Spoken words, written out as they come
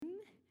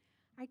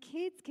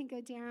kids can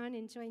go down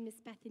and join Miss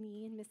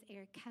Bethany and Miss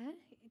Erica at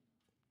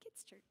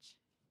Kids Church.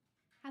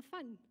 Have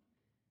fun.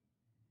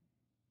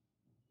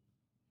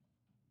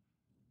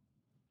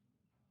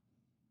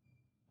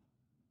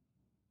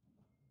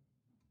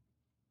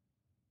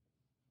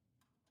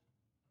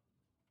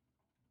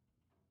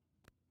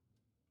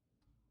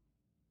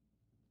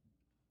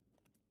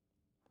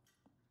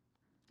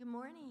 Good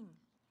morning.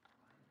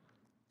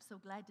 So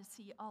glad to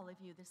see all of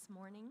you this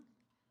morning.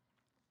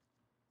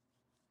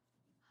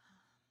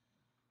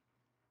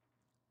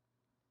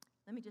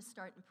 Let me just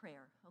start in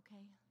prayer,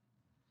 okay?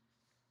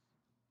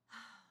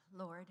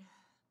 Lord,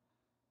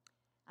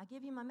 I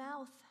give you my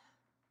mouth.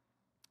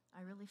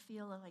 I really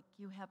feel like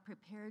you have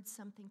prepared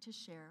something to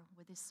share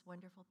with these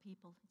wonderful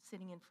people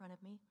sitting in front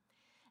of me.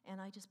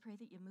 And I just pray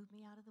that you move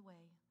me out of the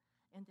way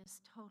and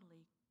this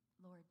totally,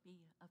 Lord,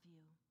 be of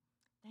you.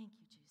 Thank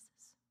you,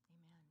 Jesus.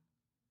 Amen.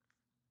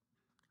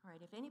 All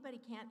right, if anybody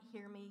can't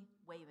hear me,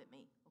 wave at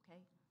me,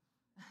 okay?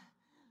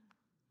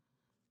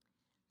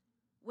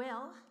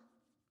 Well,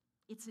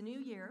 it's a new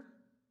year.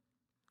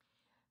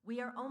 We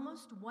are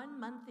almost 1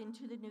 month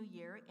into the new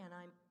year, and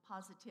I'm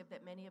positive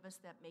that many of us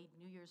that made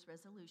New Year's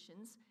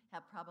resolutions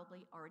have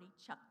probably already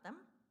chucked them,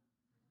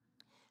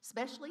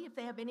 especially if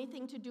they have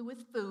anything to do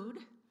with food,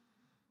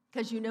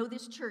 because you know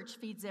this church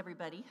feeds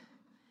everybody.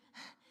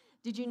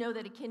 Did you know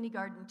that a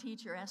kindergarten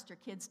teacher asked her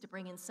kids to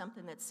bring in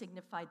something that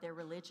signified their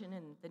religion,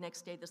 and the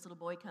next day this little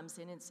boy comes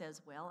in and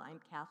says, well, I'm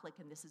Catholic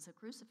and this is a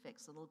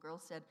crucifix. The little girl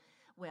said,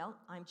 well,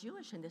 I'm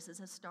Jewish and this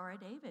is a Star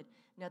of David.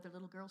 Another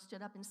little girl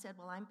stood up and said,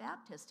 well, I'm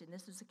Baptist and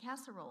this is a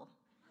casserole.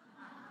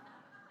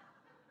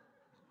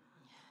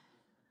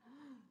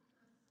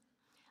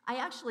 I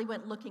actually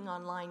went looking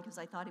online because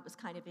I thought it was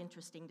kind of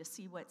interesting to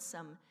see what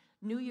some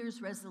New Year's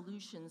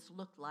resolutions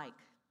looked like.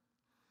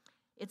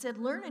 It said,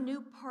 learn a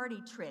new party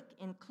trick,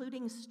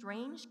 including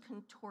strange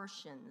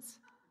contortions.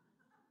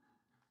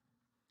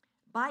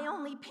 Buy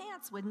only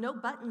pants with no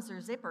buttons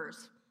or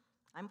zippers.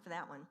 I'm for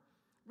that one.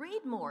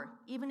 Read more,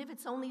 even if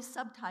it's only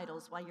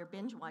subtitles while you're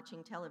binge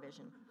watching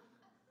television.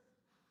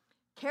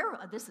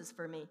 This is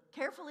for me.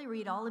 Carefully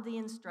read all of the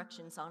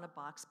instructions on a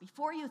box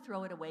before you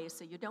throw it away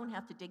so you don't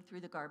have to dig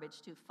through the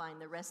garbage to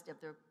find the rest of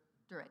the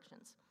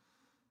directions.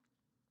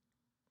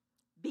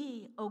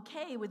 Be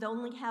okay with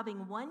only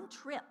having one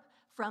trip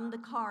from the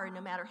car,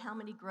 no matter how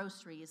many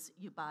groceries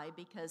you buy,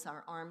 because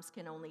our arms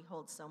can only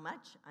hold so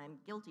much. I'm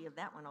guilty of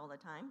that one all the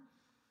time.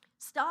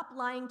 Stop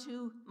lying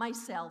to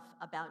myself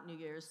about New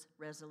Year's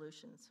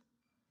resolutions.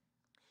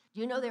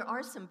 Do you know there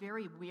are some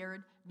very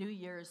weird New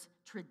Year's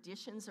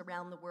traditions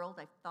around the world?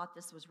 I thought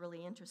this was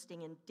really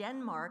interesting. In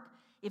Denmark,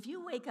 if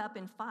you wake up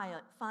and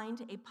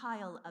find a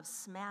pile of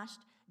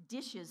smashed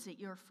dishes at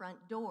your front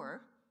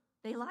door,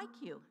 they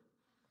like you.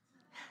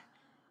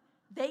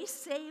 They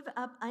save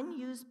up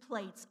unused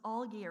plates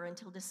all year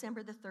until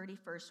December the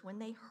 31st when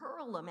they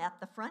hurl them at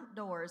the front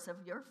doors of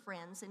your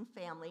friends and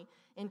family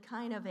in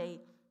kind of a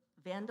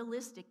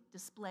vandalistic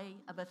display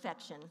of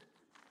affection.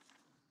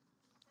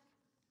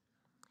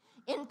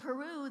 In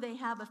Peru, they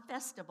have a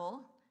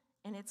festival,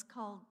 and it's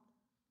called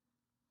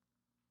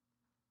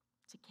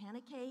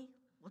Chicanque.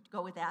 We'll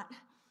go with that.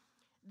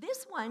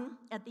 This one,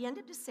 at the end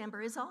of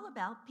December, is all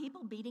about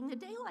people beating the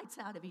daylights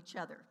out of each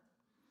other.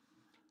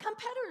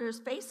 Competitors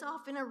face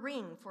off in a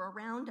ring for a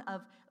round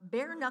of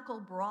bare-knuckle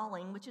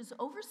brawling, which is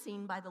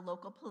overseen by the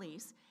local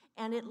police,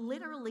 and it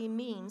literally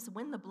means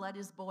when the blood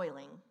is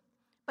boiling.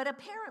 But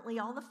apparently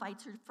all the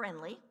fights are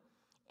friendly,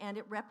 and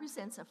it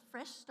represents a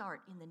fresh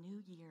start in the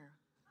new year.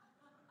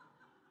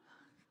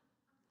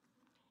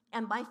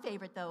 And my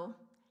favorite, though,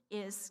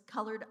 is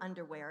colored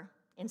underwear.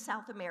 In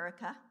South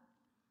America,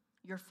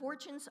 your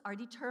fortunes are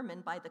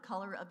determined by the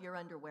color of your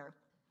underwear.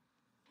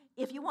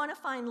 If you want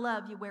to find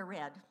love, you wear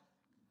red.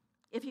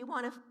 If you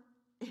want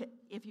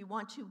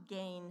to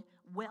gain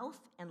wealth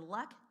and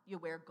luck, you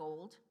wear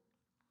gold.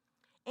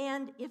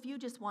 And if you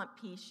just want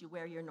peace, you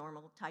wear your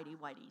normal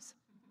tighty-whities.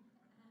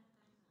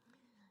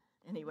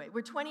 Anyway,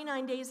 we're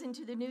 29 days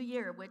into the new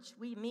year, which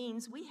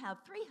means we have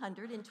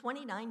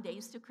 329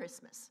 days to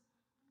Christmas.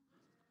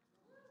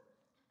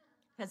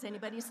 Has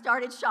anybody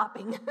started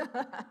shopping?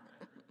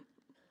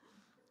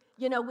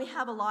 You know, we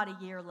have a lot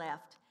of year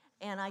left,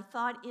 and I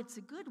thought it's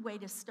a good way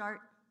to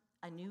start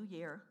a new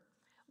year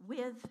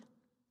with,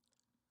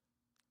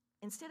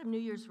 instead of New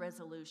Year's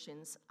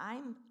resolutions,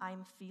 I'm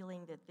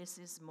feeling that this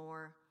is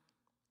more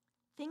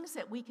things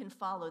that we can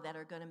follow that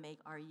are going to make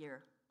our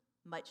year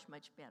much,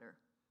 much better.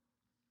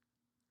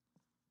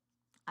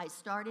 I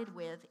started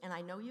with, and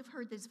I know you've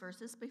heard these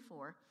verses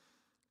before,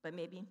 but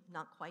maybe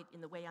not quite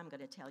in the way I'm going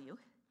to tell you.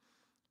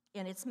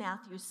 And it's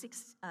Matthew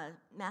 6, I'm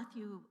not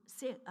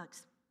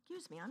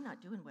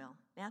doing well.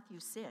 Matthew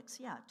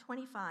 6,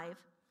 25.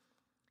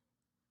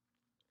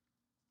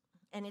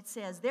 And it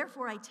says,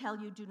 therefore I tell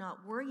you, do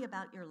not worry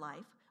about your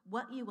life,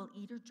 what you will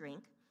eat or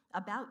drink,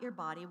 about your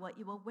body, what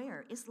you will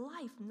wear. Is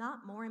life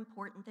not more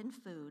important than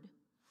food,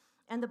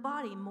 and the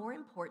body more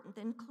important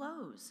than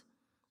clothes?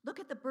 Look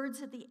at the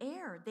birds of the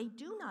air. They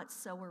do not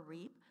sow or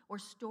reap or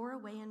store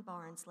away in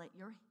barns,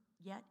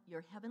 yet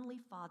your heavenly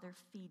Father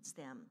feeds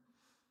them.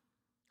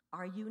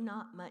 Are you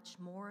not much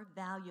more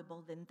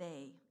valuable than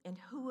they? And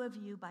who of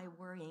you, by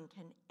worrying,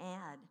 can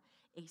add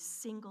a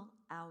single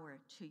hour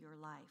to your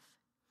life?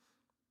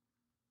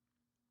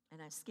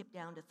 And I skip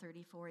down to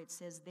 34. It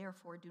says,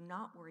 therefore, do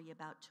not worry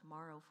about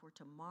tomorrow, for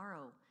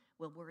tomorrow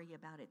will worry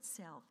about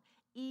itself.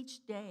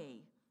 Each day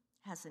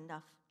has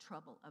enough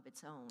trouble of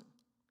its own.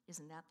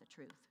 Isn't that the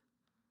truth?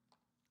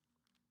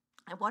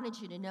 I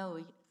wanted you to know,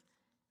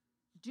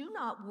 do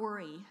not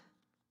worry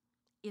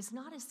is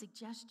not a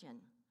suggestion.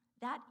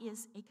 That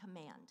is a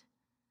command.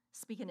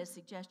 Speaking of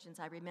suggestions,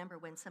 I remember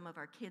when some of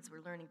our kids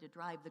were learning to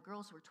drive, the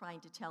girls were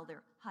trying to tell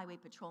their highway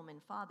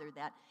patrolman father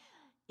that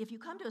if you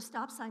come to a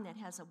stop sign that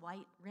has a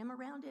white rim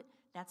around it,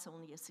 that's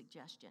only a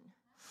suggestion.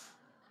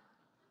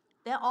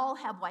 They all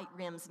have white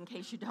rims, in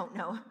case you don't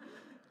know.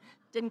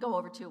 Didn't go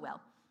over too well.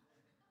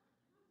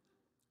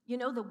 You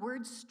know, the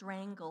word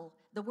strangle,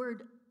 the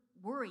word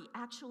worry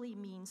actually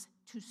means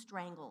to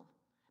strangle,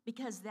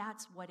 because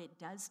that's what it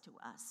does to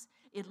us.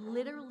 It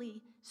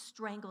literally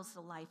strangles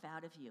the life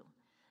out of you.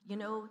 You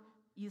know,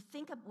 you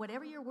think of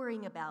whatever you're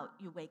worrying about,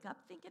 you wake up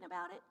thinking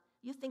about it,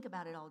 you think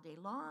about it all day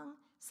long.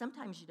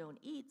 Sometimes you don't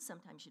eat,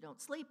 sometimes you don't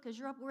sleep, because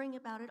you're up worrying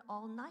about it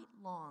all night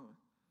long.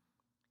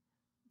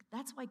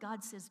 That's why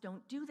God says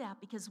don't do that,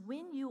 because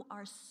when you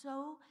are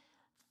so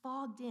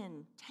fogged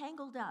in,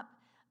 tangled up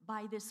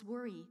by this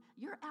worry,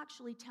 you're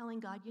actually telling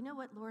God, you know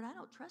what, Lord, I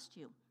don't trust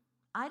you.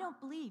 I don't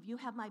believe you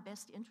have my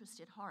best interest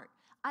at heart.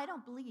 I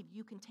don't believe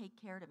you can take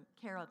care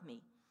of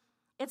me.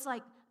 It's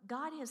like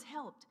God has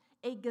helped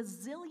a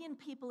gazillion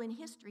people in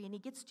history, and he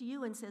gets to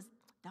you and says,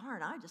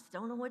 darn, I just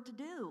don't know what to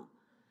do.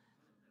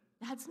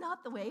 That's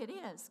not the way it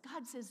is.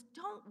 God says,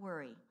 don't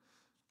worry.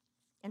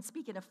 And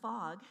speaking of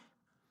fog,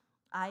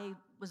 I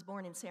was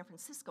born in San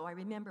Francisco. I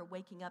remember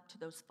waking up to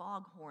those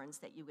fog horns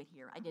that you would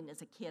hear.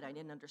 As a kid, I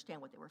didn't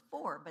understand what they were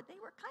for, but they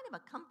were kind of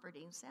a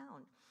comforting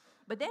sound.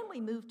 But then we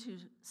moved to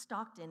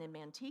Stockton and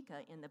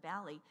Manteca in the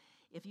valley.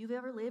 If you've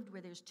ever lived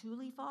where there's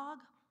Thule fog,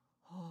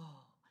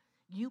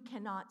 you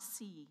cannot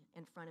see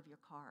in front of your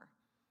car.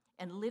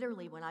 And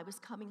literally, when I was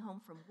coming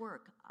home from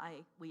work,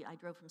 I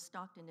drove from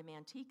Stockton to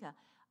Manteca.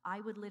 I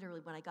would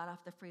literally, when I got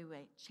off the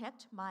freeway,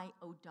 checked my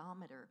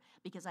odometer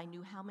because I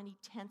knew how many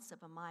tenths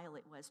of a mile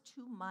it was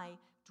to my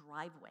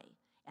driveway.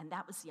 And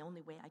that was the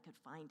only way I could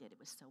find it. It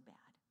was so bad.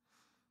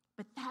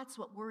 But that's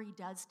what worry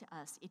does to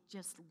us. It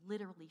just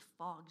literally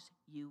fogs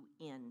you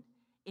in.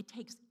 It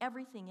takes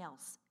everything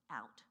else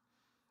out.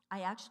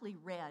 I actually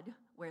read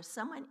where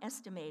someone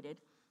estimated,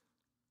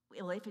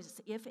 well,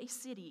 if a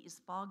city is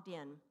fogged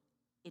in,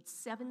 its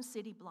 7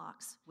 city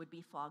blocks would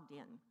be fogged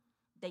in.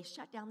 They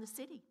shut down the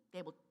city.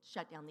 They will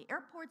shut down the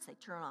airports. They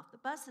turn off the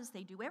buses.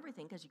 They do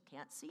everything because you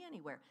can't see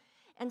anywhere.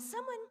 And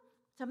some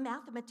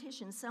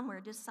mathematician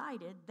somewhere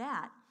decided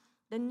that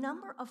the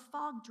number of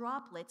fog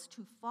droplets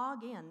to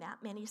fog in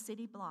that many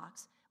city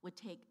blocks would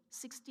take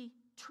 60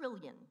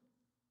 trillion.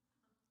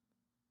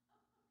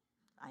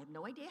 I have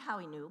no idea how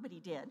he knew, but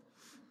he did.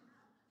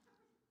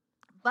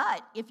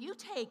 But if you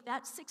take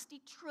that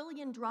 60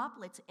 trillion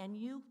droplets and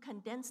you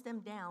condense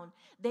them down,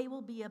 they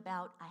will be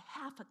about a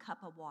half a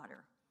cup of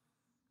water.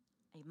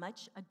 A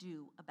much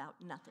ado about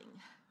nothing.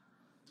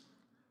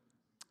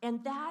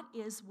 And that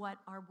is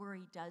what our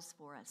worry does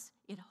for us.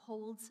 It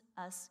holds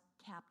us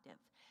captive.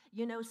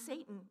 You know,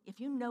 Satan,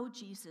 if you know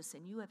Jesus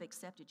and you have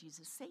accepted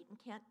Jesus, Satan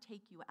can't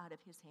take you out of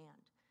his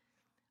hand.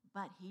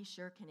 But he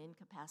sure can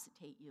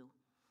incapacitate you.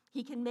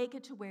 He can make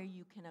it to where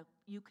you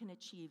can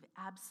achieve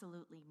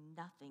absolutely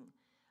nothing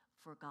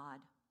for God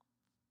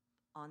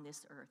on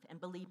this earth. And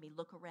believe me,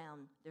 look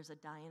around. There's a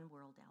dying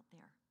world out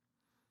there.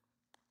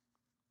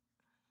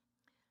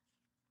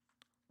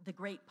 The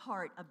great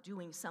part of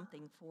doing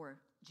something for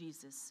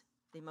Jesus,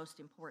 the most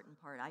important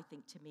part, I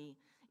think, to me,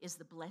 is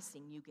the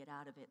blessing you get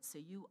out of it. So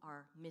you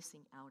are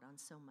missing out on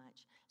so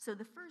much. So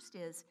the first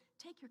is,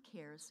 take your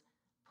cares,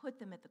 put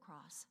them at the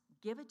cross.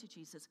 Give it to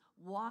Jesus.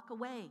 Walk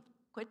away.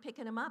 Quit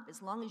picking them up.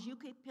 As long as you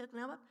keep picking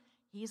them up,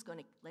 he's going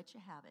to let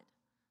you have it.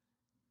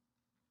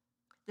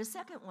 The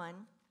second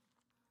one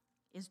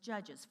is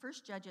Judges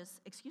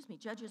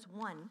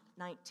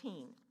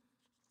 1:19.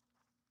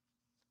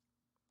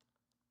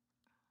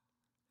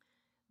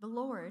 The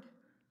Lord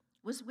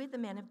was with the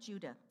men of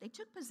Judah. They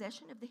took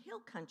possession of the hill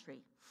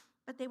country,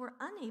 but they were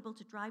unable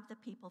to drive the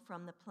people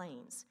from the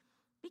plains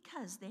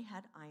because they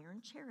had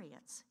iron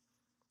chariots.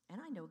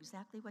 And I know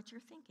exactly what you're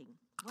thinking.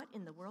 What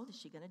in the world is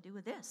she going to do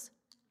with this?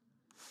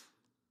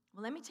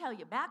 Well, let me tell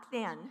you, back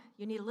then,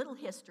 you need a little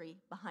history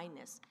behind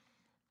this.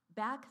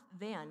 Back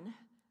then,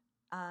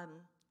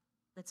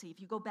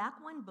 if you go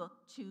back one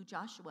book to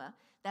Joshua,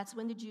 that's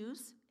when the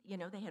Jews,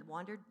 they had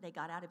wandered, they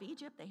got out of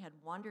Egypt, they had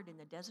wandered in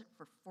the desert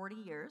for 40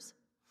 years.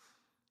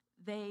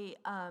 They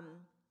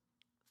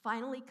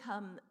finally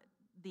come,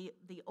 the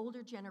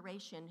older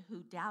generation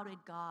who doubted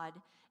God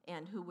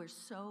and who were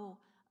so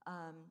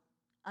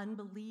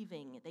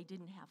unbelieving, they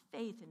didn't have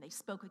faith, and they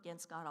spoke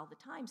against God all the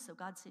time. So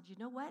God said, you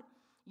know what?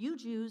 You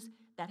Jews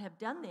that have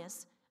done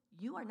this,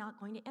 you are not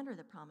going to enter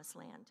the promised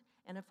land.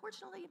 And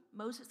unfortunately,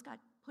 Moses got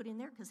put in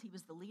there because he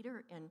was the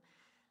leader. And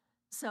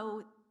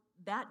so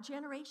That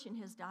generation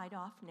has died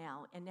off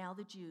now, and now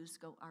the Jews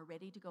are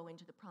ready to go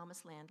into the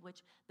promised land,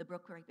 which the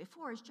book right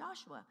before is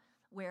Joshua,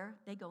 where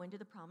they go into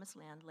the promised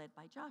land led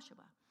by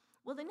Joshua.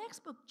 Well, the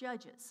next book,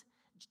 Judges.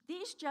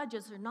 These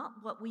judges are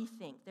not what we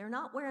think. They're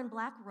not wearing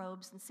black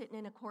robes and sitting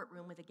in a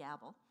courtroom with a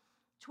gavel.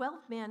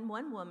 12 men,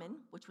 1 woman,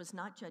 which was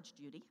not Judge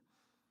Judy.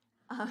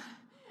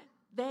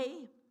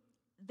 They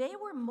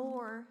were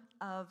more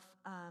of,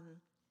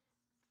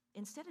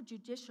 instead of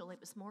judicial, it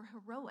was more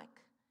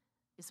heroic,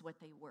 is what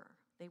they were.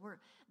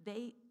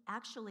 They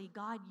actually,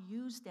 God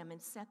used them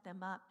and set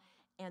them up,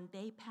 and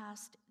they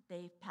passed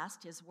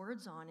his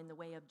words on in the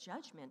way of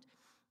judgment.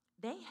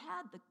 They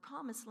had the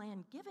promised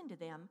land given to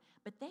them,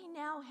 but they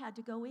now had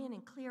to go in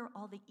and clear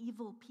all the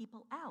evil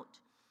people out.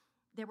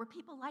 There were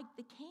people like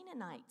the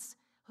Canaanites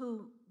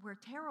who were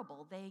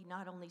terrible. They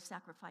not only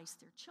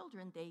sacrificed their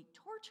children, they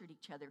tortured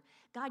each other.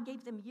 God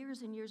gave them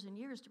years and years and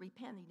years to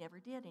repent. They never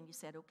did. And he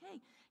said, okay,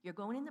 you're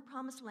going in the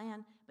promised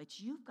land, but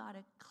you've got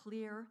to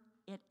clear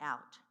it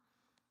out.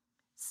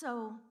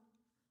 So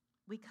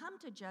we come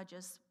to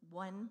Judges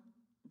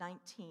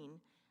 1:19,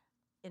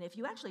 and if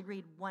you actually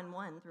read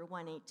 1:1 through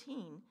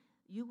 1:18,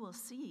 you will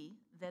see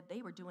that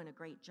they were doing a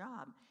great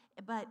job.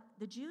 But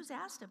the Jews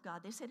asked of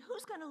God, they said,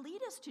 who's going to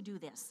lead us to do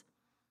this?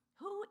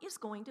 Who is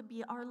going to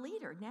be our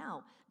leader?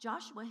 Now,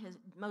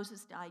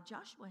 Moses died,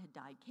 Joshua had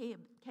died,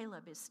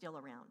 Caleb is still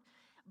around.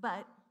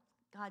 But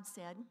God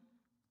said,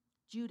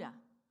 Judah,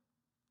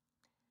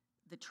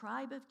 the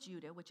tribe of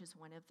Judah, which is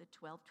one of the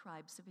 12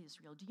 tribes of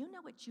Israel. Do you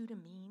know what Judah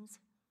means?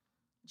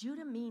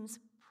 Judah means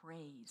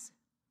praise.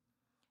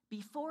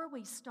 Before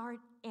we start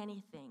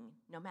anything,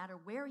 no matter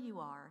where you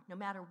are, no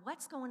matter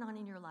what's going on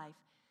in your life,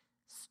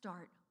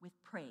 start with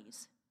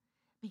praise.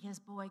 Because,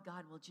 boy,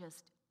 God will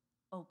just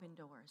open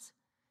doors.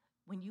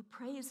 When you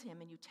praise him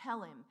and you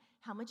tell him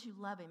how much you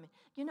love him,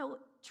 you know,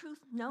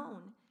 truth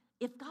known,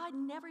 if God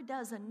never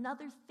does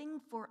another thing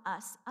for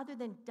us other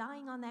than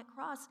dying on that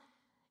cross,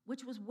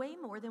 which was way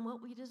more than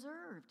what we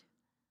deserved.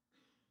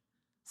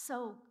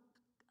 So,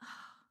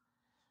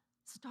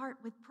 start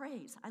with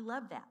praise. I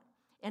love that.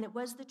 And it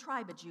was the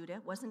tribe of Judah.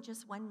 It wasn't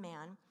just one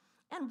man.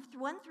 And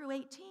 1 through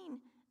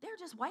 18, they're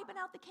just wiping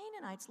out the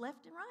Canaanites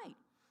left and right.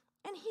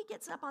 And he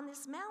gets up on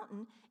this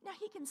mountain. Now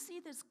he can see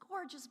this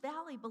gorgeous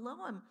valley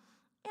below him.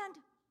 And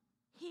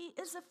he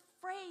is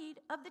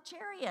afraid of the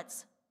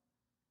chariots.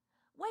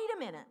 Wait a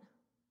minute.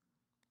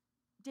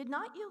 Didn't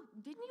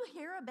you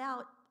hear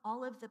about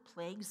all of the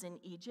plagues in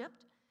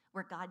Egypt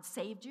where God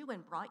saved you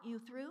and brought you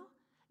through?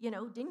 You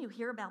know, didn't you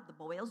hear about the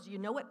boils? Do you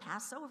know what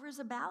Passover is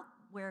about?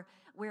 Where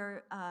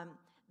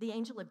the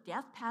angel of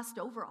death passed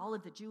over all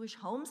of the Jewish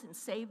homes and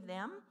saved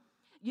them?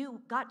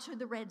 You got to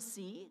the Red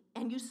Sea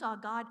and you saw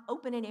God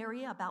open an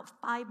area about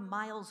 5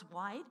 miles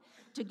wide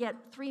to get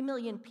 3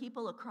 million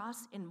people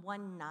across in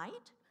one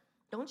night.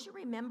 Don't you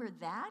remember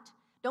that?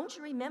 Don't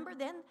you remember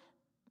then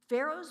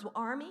Pharaoh's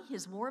army,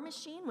 his war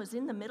machine, was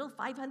in the middle,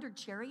 500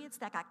 chariots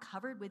that got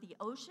covered with the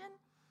ocean?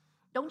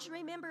 Don't you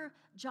remember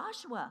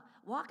Joshua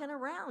walking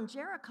around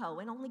Jericho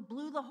and only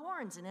blew the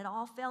horns and it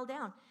all fell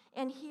down?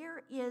 And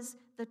here is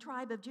the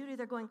tribe of Judah.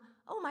 They're going,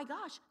 oh my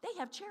gosh, they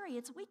have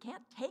chariots. We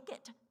can't take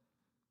it.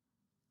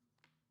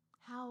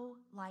 How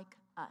like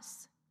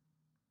us.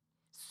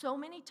 So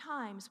many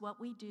times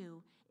what we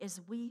do is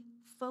we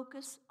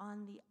focus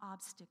on the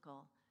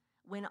obstacle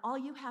when all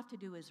you have to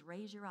do is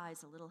raise your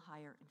eyes a little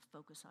higher and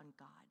focus on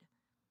God.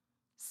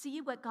 See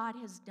what God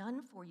has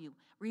done for you.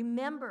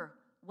 Remember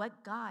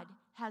what God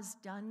has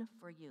done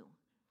for you.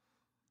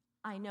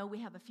 I know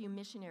we have a few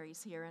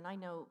missionaries here, and I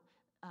know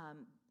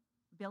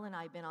Bill and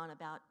I have been on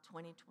about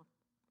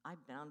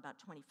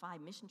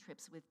 25 mission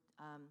trips with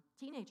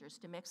teenagers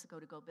to Mexico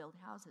to go build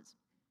houses.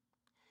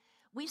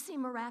 We see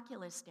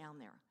miraculous down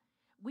there.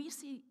 We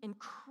see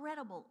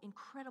incredible,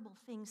 incredible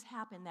things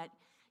happen that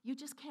you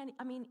just can't,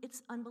 I mean,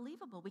 it's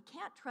unbelievable. We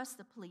can't trust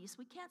the police.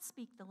 We can't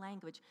speak the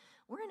language.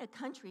 We're in a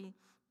country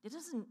that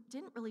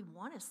didn't really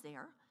want us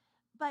there,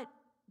 but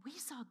we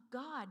saw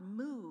God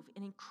move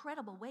in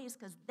incredible ways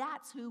because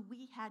that's who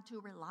we had to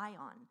rely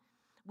on.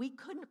 We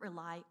couldn't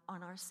rely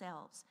on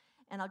ourselves.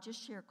 And I'll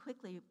just share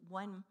quickly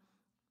one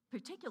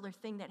particular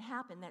thing that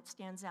happened that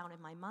stands out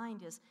in my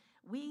mind is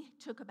we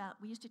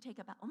used to take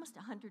about almost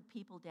 100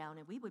 people down,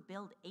 and we would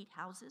build 8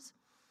 houses.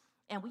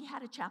 And we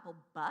had a chapel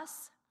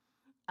bus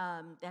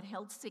that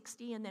held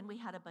 60, and then we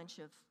had a bunch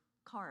of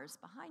cars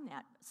behind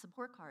that,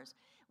 support cars.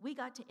 We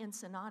got to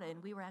Ensenada,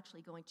 and we were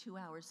actually going 2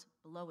 hours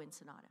below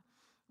Ensenada.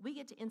 We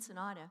get to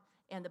Ensenada,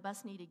 and the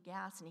bus needed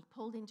gas, and he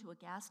pulled into a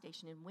gas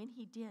station, and when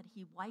he did,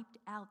 he wiped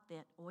out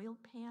that oil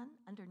pan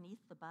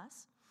underneath the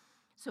bus.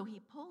 So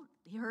he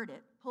heard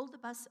it, pulled the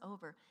bus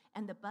over,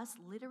 and the bus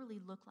literally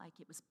looked like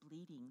it was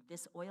bleeding.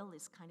 This oil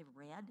is kind of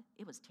red.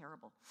 It was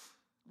terrible.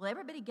 Well,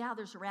 everybody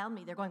gathers around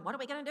me. They're going, what are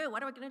we going to do?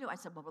 What are we going to do? I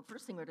said, well, the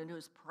first thing we're going to do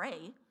is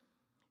pray.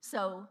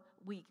 So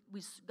we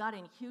got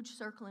in a huge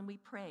circle, and we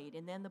prayed.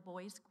 And then the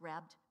boys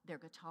grabbed their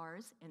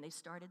guitars, and they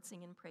started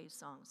singing praise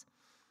songs.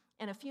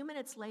 And a few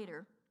minutes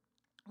later,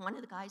 one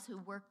of the guys who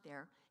worked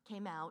there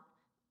came out,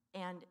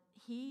 and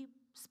he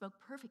spoke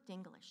perfect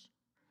English.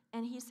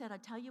 And he said, I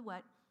tell you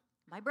what,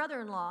 my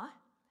brother-in-law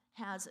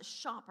has a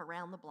shop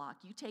around the block.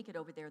 You take it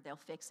over there, they'll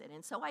fix it.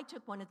 And so I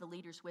took one of the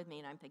leaders with me,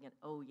 and I'm thinking,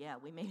 oh yeah,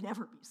 we may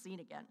never be seen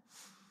again.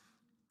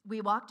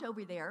 We walked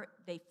over there.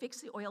 They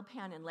fixed the oil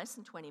pan in less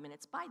than 20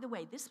 minutes. By the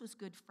way, this was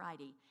Good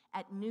Friday.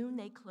 At noon,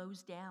 they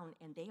closed down,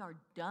 and they are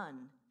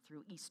done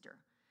through Easter.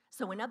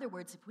 So in other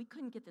words, if we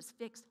couldn't get this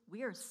fixed,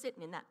 we are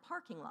sitting in that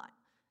parking lot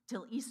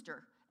till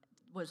Easter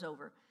was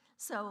over.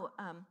 So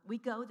we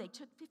go. They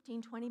took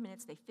 15, 20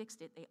 minutes. They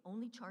fixed it. They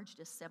only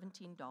charged us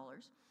 $17.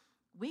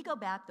 We go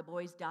back. The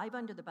boys dive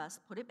under the bus,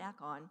 put it back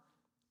on,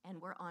 and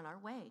we're on our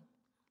way.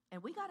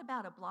 And we got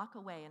about a block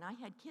away, and I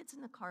had kids in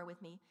the car with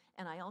me,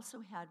 and I also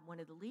had one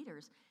of the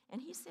leaders.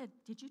 And he said,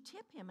 did you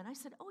tip him? And I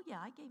said, oh, yeah,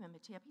 I gave him a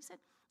tip. He said,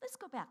 let's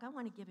go back. I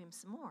want to give him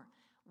some more.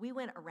 We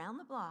went around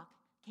the block,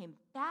 came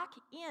back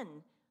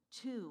in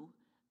to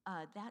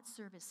that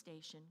service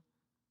station,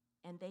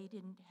 and they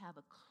didn't have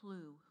a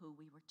clue who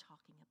we were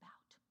talking about.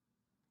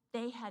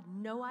 They had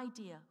no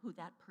idea who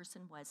that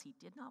person was. He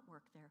did not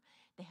work there.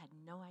 They had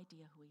no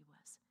idea who he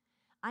was.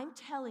 I'm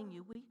telling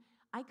you,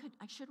 I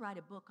should write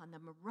a book on the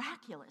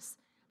miraculous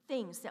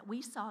things that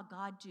we saw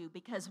God do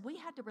because we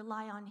had to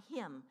rely on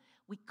him.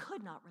 We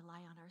could not rely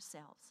on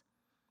ourselves.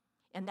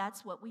 And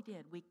that's what we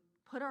did. We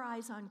put our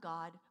eyes on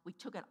God. We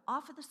took it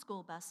off of the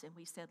school bus and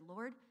we said,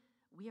 Lord,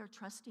 we are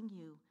trusting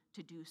you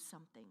to do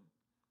something.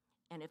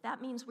 And if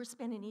that means we're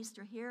spending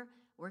Easter here,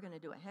 we're going to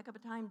do a heck of a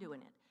time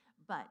doing it.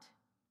 But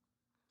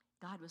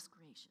God was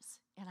gracious.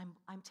 And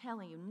I'm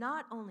telling you,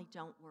 not only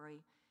don't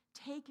worry,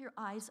 take your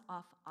eyes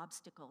off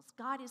obstacles.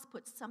 God has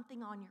put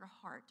something on your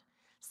heart,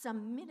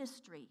 some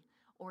ministry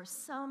or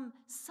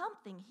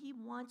something he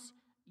wants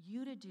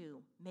you to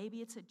do. Maybe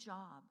it's a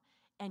job,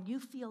 and you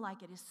feel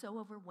like it is so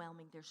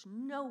overwhelming. There's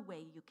no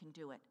way you can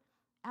do it.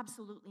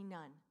 Absolutely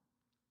none.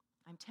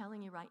 I'm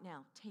telling you right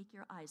now, take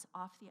your eyes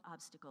off the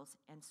obstacles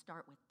and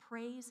start with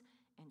praise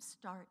and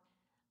start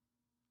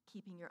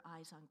keeping your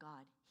eyes on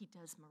God. He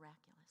does miraculous.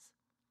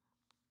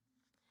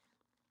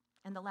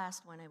 And the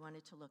last one I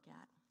wanted to look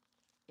at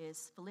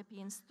is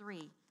Philippians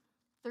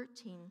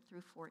 3:13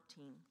 through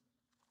 14.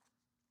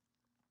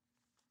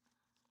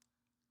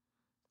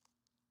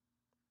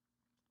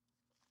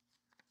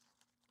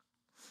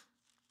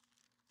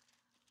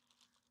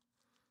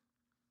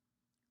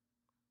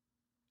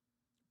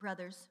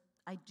 Brothers,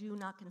 I do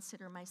not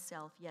consider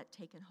myself yet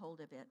taken hold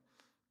of it,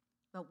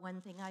 but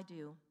one thing I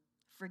do,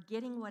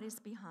 forgetting what is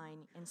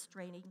behind and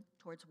straining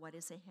towards what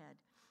is ahead,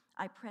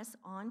 I press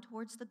on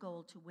towards the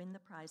goal to win the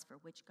prize for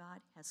which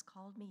God has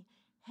called me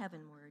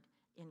heavenward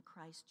in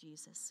Christ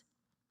Jesus.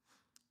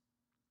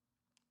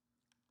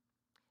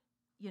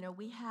 You know,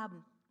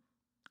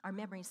 our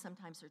memories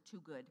sometimes are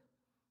too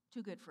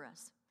good for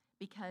us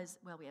because,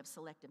 well, we have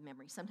selective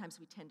memory. Sometimes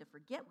we tend to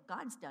forget what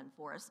God's done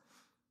for us,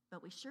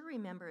 but we sure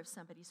remember if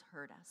somebody's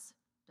hurt us,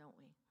 don't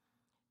we?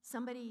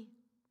 Somebody,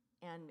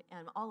 and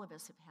all of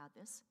us have had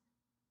this.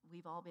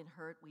 We've all been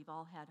hurt. We've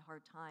all had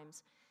hard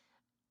times.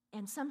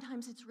 And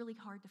sometimes it's really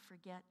hard to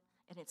forget,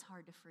 and it's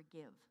hard to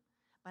forgive.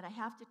 But I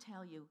have to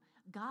tell you,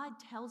 God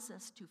tells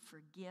us to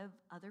forgive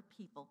other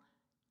people,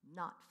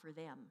 not for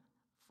them,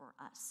 for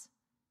us.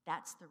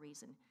 That's the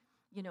reason.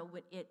 You know,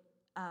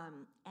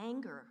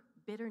 anger,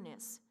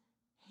 bitterness,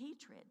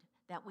 hatred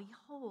that we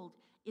hold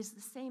is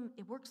the same.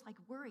 It works like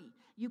worry.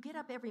 You get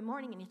up every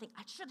morning and you think,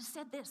 I should have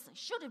said this. I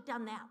should have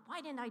done that.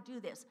 Why didn't I do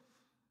this?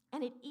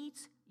 And it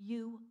eats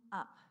you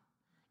up.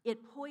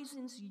 It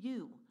poisons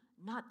you,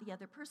 not the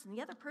other person.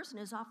 The other person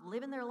is off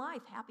living their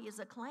life, happy as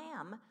a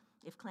clam,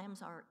 if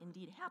clams are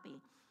indeed happy.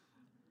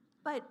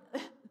 But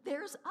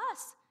there's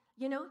us.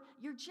 You know,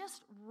 you're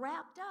just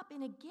wrapped up.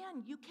 And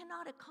again, you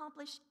cannot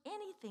accomplish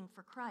anything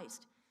for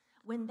Christ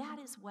when that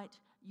is what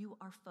you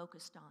are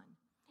focused on.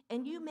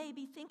 And you may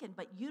be thinking,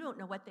 but you don't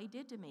know what they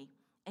did to me.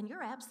 And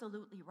you're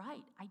absolutely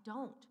right. I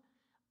don't.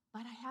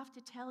 But I have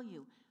to tell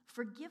you,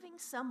 forgiving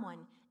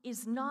someone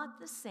is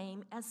not the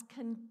same as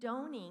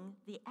condoning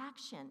the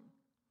action.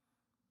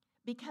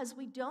 Because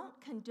we don't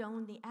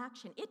condone the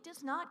action. It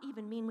does not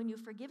even mean when you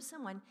forgive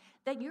someone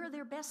that you're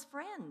their best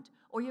friend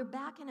or you're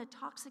back in a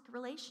toxic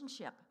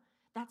relationship.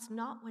 That's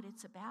not what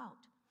it's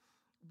about.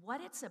 What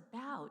it's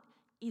about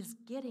is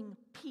getting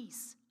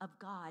peace of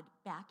God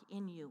back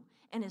in you.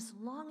 And as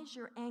long as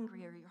you're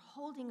angry or you're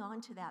holding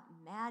on to that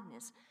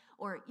madness,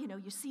 or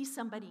you see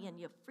somebody and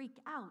you freak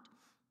out,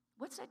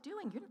 what's that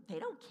doing? They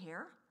don't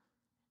care.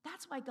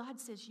 That's why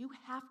God says you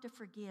have to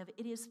forgive.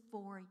 It is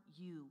for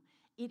you.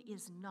 It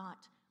is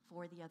not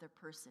for the other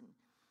person.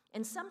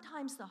 And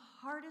sometimes the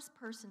hardest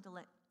person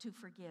to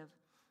forgive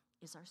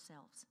is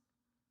ourselves.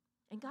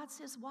 And God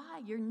says,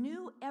 why? You're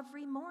new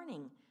every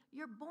morning.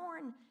 You're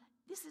born.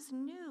 This is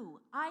new.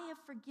 I have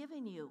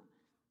forgiven you.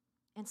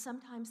 And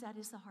sometimes that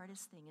is the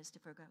hardest thing, is to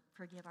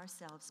forgive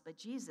ourselves. But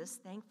Jesus,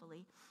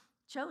 thankfully,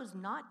 chose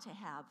not to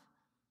have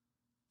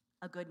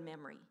a good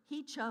memory.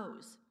 He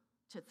chose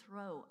to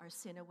throw our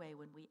sin away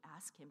when we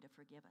ask him to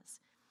forgive us.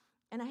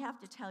 And I have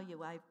to tell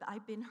you,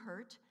 I've been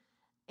hurt,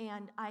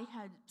 and I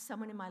had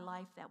someone in my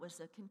life that was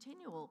a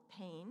continual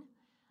pain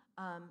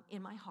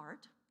in my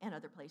heart. and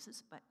other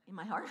places, but in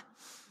my heart.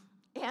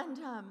 And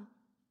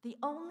the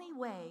only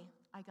way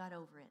I got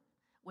over it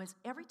was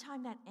every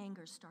time that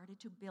anger started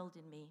to build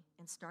in me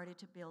and started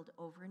to build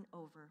over and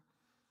over,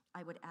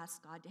 I would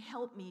ask God to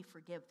help me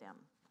forgive them.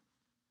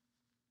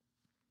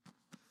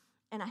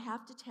 And I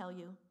have to tell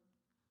you,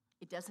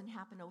 it doesn't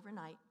happen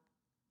overnight.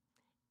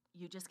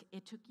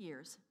 It took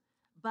years.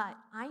 But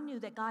I knew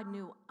that God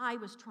knew I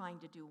was trying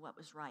to do what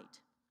was right.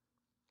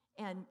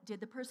 And did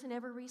the person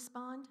ever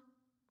respond?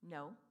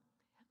 No.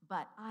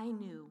 But I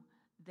knew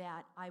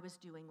that I was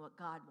doing what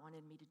God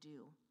wanted me to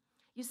do.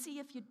 You see,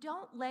 if you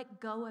don't let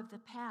go of the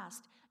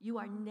past, you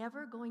are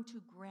never going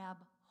to grab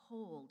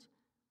hold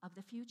of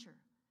the future.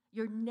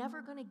 You're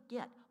never going to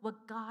get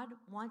what God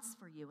wants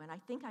for you. And I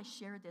think I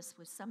shared this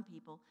with some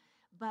people,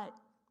 but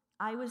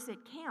I was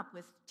at camp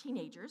with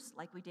teenagers,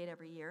 like we did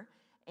every year,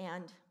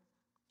 and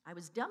I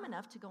was dumb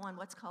enough to go on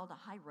what's called a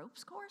high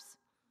ropes course.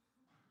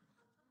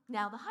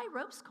 Now, the high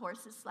ropes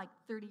course is like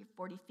 30 or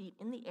 40 feet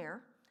in the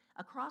air.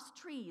 Across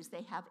trees,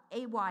 they have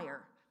a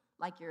wire,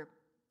 like your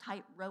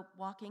tightrope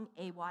walking,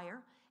 a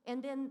wire.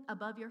 And then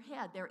above your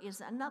head, there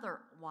is another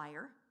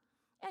wire.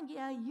 And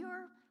yeah,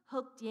 you're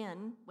hooked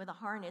in with a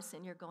harness,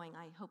 and you're going,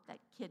 I hope that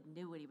kid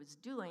knew what he was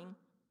doing.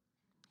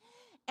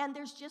 And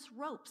there's just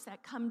ropes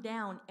that come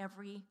down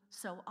every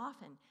so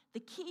often.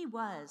 The key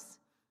was,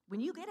 when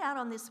you get out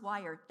on this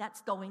wire,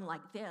 that's going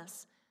like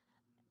this,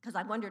 because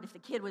I wondered if the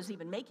kid was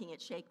even making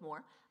it shake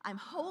more. I'm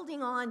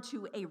holding on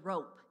to a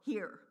rope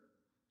here.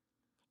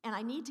 And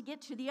I need to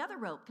get to the other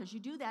rope, because you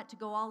do that to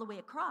go all the way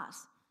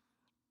across.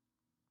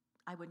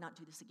 I would not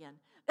do this again.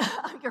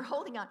 You're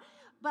holding on.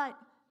 But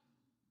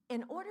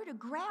in order to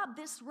grab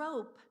this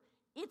rope,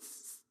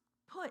 it's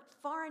put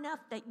far enough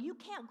that you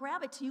can't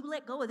grab it till you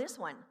let go of this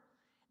one.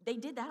 They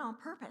did that on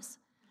purpose.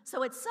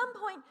 So at some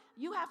point,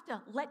 you have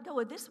to let go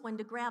of this one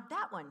to grab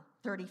that one,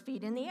 30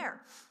 feet in the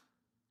air.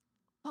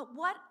 But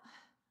what,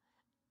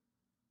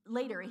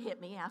 later it hit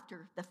me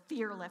after the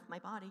fear left my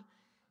body,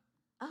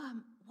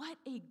 what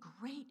a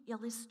great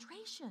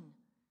illustration.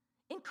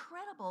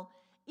 Incredible.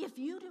 If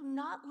you do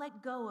not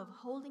let go of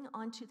holding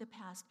on to the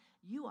past,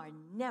 you are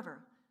never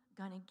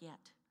going to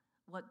get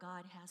what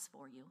God has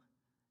for you,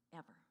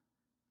 ever.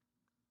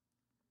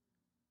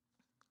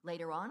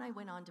 Later on, I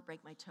went on to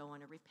break my toe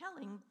on a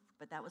rappelling,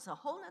 but that was a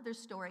whole other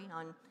story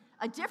on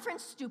a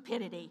different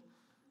stupidity.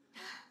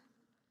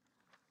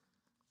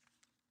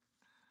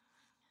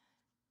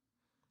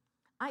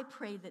 I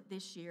pray that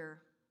this year,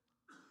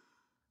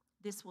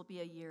 this will be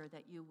a year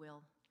that you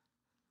will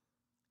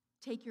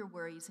take your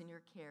worries and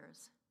your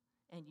cares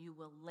and you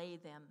will lay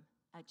them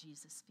at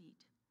Jesus'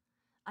 feet.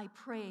 I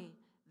pray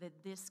that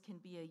this can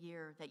be a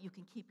year that you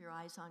can keep your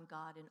eyes on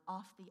God and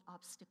off the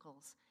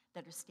obstacles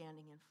that are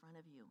standing in front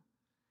of you.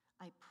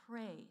 I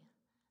pray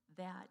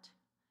that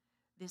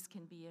this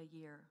can be a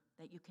year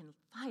that you can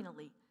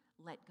finally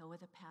let go of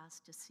the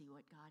past to see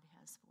what God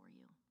has for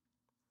you.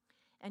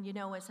 And you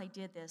know, as I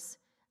did this,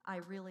 I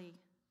really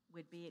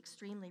would be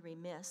extremely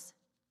remiss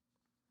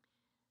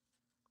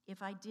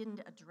if I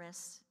didn't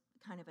address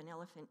kind of an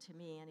elephant to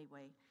me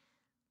anyway.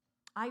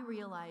 I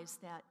realize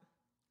that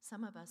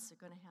some of us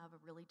are going to have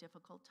a really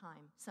difficult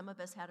time. Some of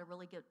us had a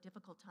really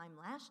difficult time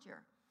last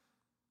year,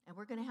 and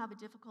we're going to have a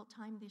difficult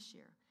time this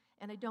year.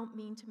 And I don't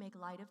mean to make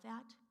light of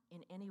that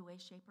in any way,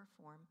 shape, or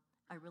form.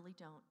 I really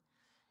don't.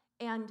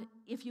 And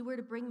if you were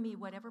to bring me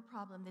whatever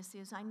problem this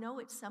is, I know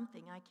it's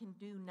something I can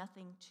do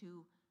nothing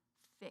to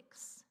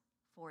fix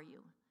for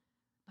you,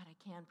 but I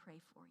can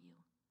pray for you.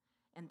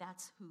 And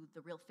that's who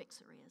the real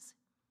fixer is.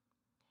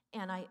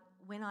 And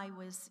when I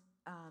was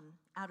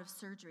out of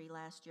surgery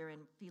last year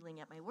and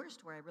feeling at my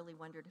worst, where I really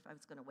wondered if I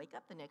was going to wake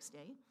up the next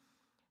day,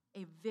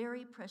 a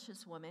very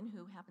precious woman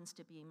who happens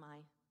to be my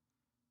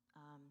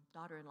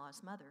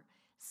daughter-in-law's mother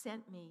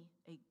sent me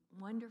a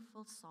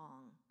wonderful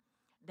song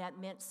that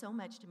meant so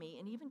much to me.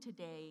 And even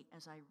today,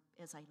 as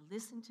I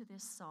listen to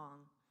this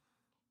song,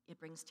 it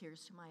brings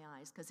tears to my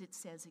eyes, because it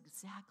says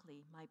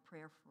exactly my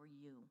prayer for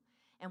you.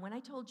 And when I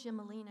told Jim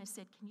Moline, I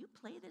said, can you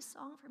play this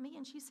song for me?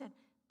 And she said,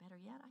 better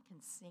yet, I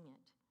can sing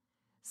it.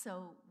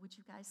 So would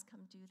you guys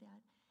come do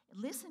that?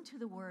 Listen to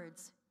the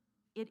words.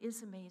 It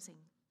is amazing.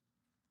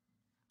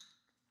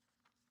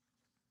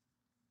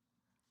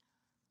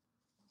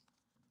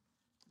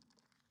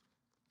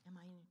 Am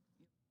I in?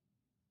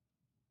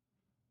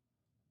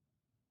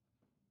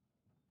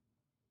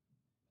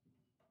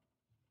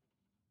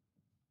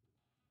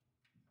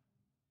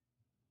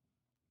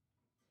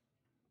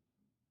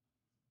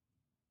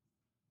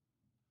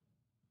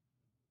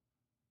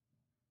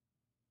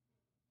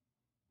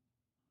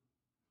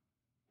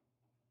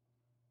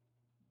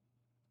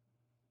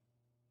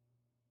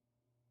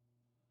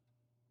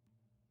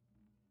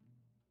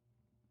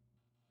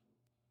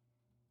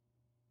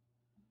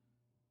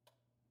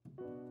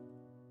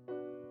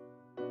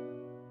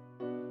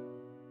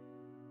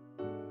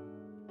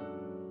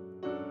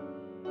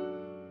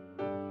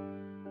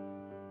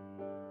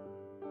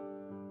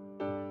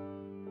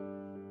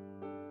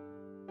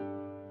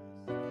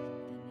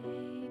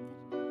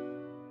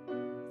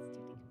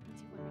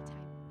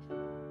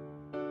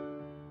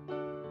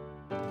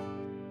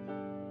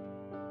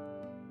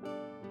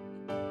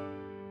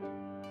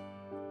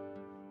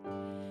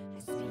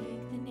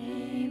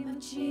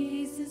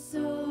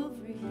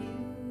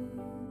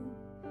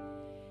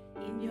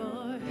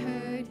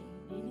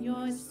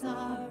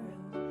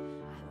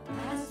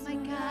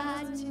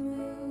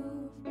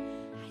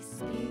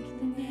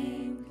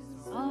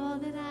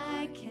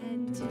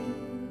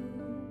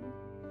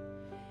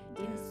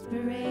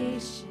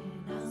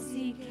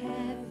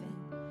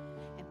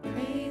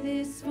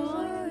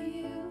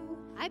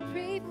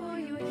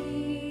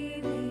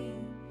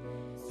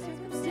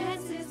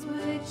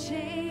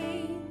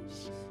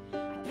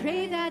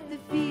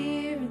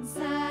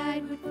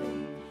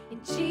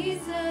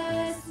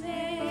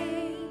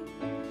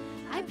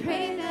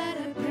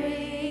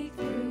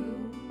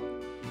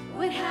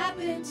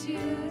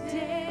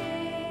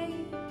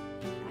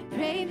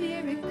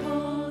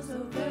 miracles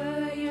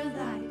over your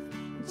life.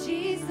 In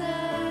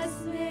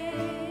Jesus'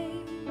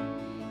 name,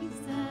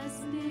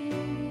 Jesus'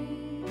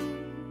 name.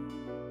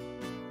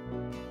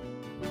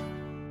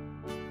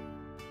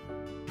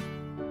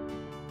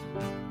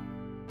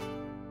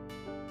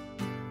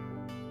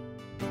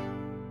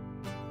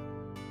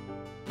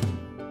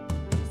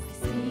 I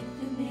speak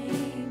the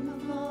name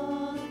of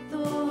all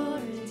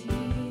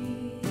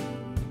authority,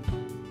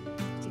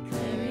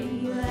 declaring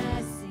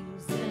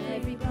blessings,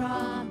 every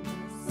promise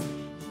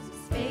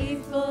He's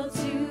faithful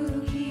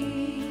to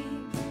keep.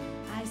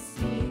 I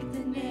speak the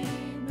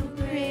name no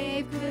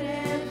grave could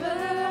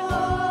ever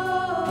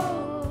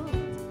hold.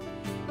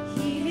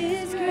 He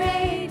is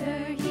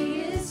greater,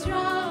 He is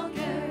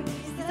stronger,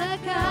 He's the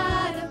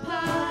God of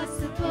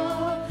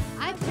possible.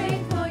 I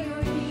pray for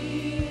your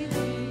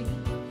healing,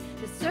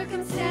 the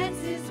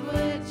circumstances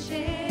would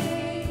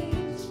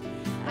change.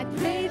 I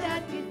pray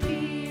that the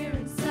fear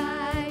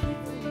inside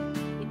would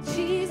flee in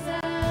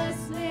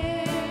Jesus'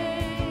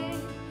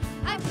 name.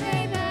 I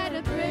pray that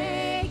a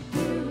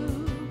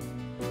breakthrough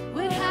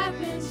would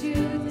happen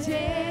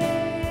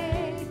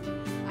today.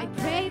 I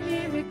pray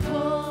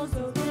miracles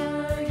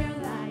over your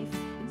life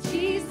in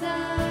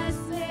Jesus'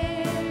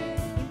 name,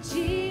 in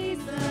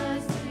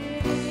Jesus'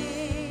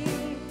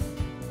 name.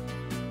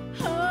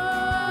 Oh,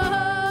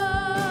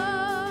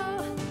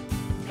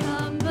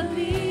 come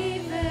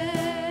believe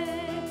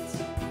it,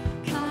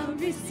 come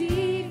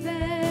receive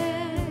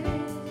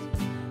it.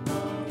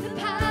 Oh, the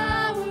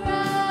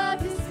power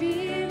of His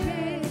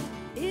Spirit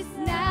is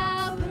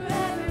now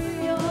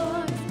forever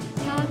yours.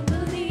 Come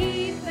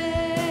believe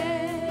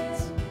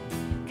it,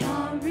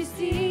 come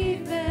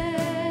receive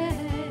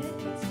it.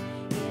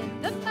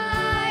 In the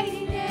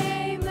mighty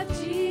name of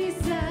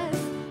Jesus,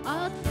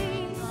 all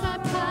things are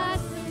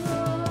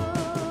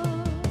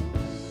possible.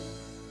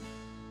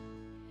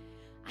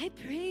 I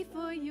pray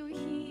for your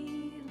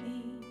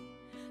healing,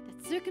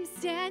 that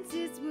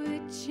circumstances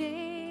would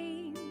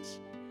change.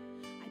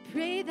 I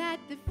pray that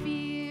the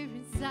fear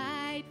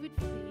inside would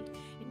flee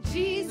in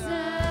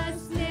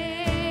Jesus'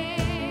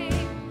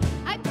 name.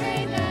 I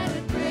pray that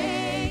a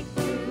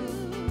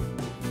breakthrough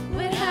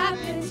would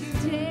happen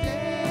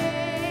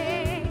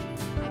today.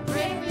 I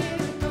pray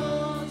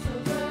miracles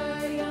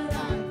over your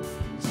life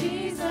in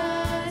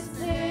Jesus'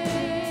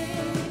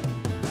 name.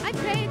 I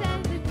pray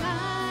that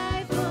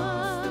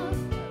revival,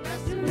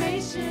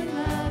 restoration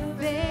of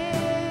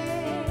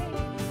faith.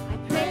 I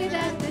pray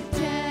that the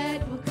dead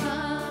will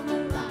come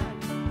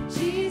alive in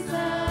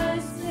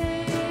Jesus'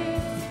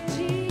 name,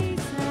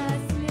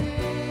 Jesus'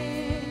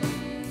 name.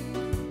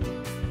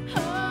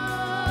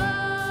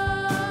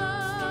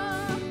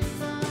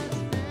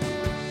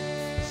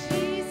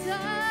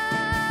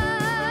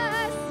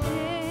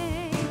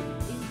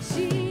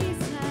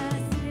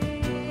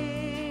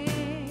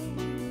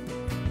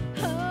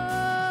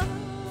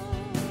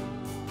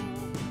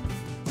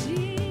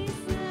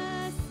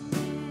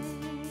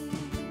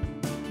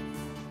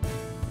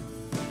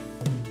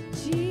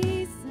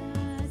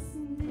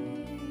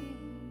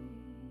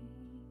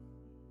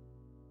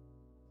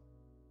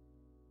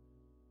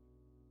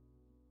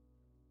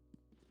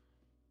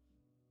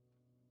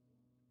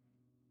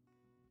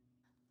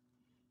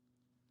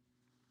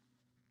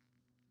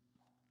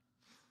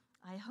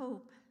 I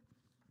hope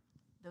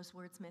those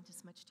words meant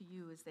as much to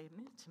you as they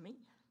meant to me.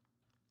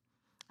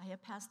 I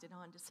have passed it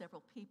on to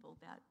several people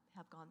that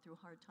have gone through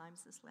hard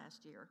times this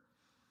last year,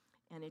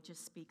 and it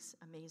just speaks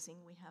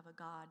amazing. We have a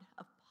God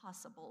of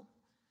possible.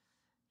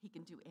 He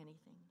can do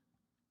anything.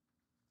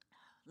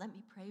 Let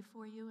me pray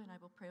for you, and I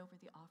will pray over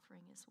the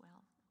offering as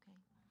well,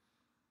 okay?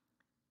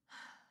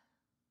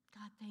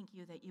 God, thank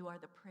you that you are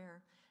the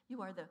prayer.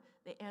 You are the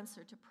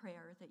answer to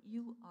prayer, that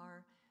you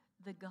are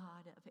the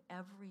God of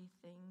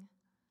everything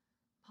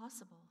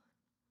possible.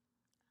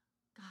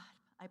 God,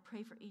 I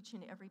pray for each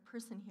and every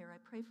person here. I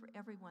pray for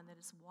everyone that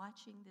is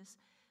watching this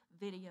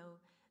video,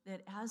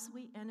 that as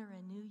we enter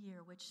a new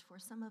year, which for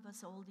some of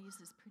us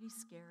oldies is pretty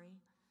scary,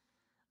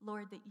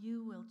 Lord, that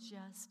you will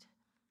just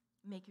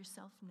make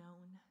yourself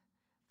known.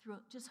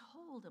 Just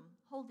hold them,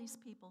 hold these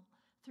people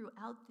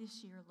throughout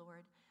this year,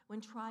 Lord.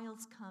 When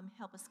trials come,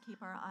 help us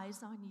keep our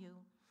eyes on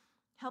you.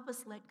 Help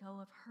us let go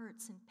of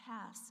hurts and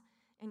pass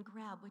and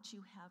grab what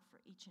you have for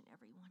each and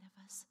every one of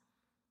us.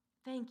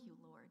 Thank you,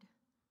 Lord.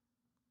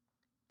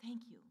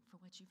 Thank you for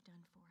what you've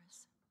done for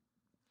us.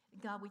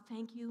 God, we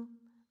thank you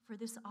for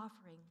this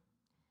offering.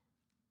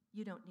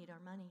 You don't need our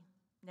money,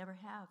 never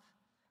have,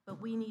 but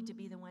we need to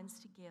be the ones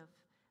to give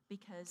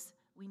because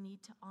we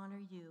need to honor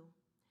you.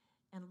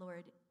 And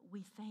Lord,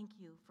 we thank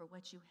you for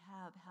what you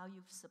have, how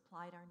you've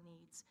supplied our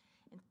needs,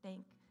 and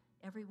thank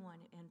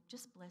everyone and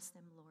just bless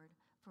them, Lord,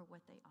 for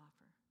what they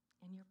offer.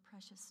 In your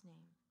precious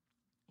name,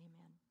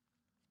 amen.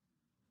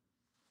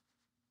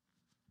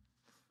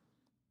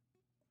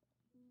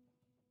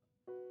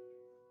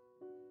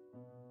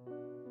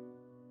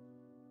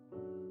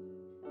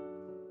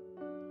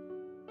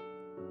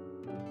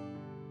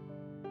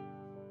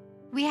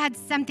 We had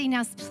something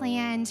else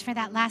planned for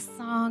that last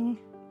song,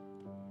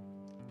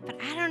 but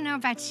I don't know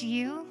about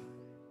you.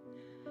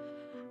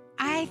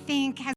 I I think, has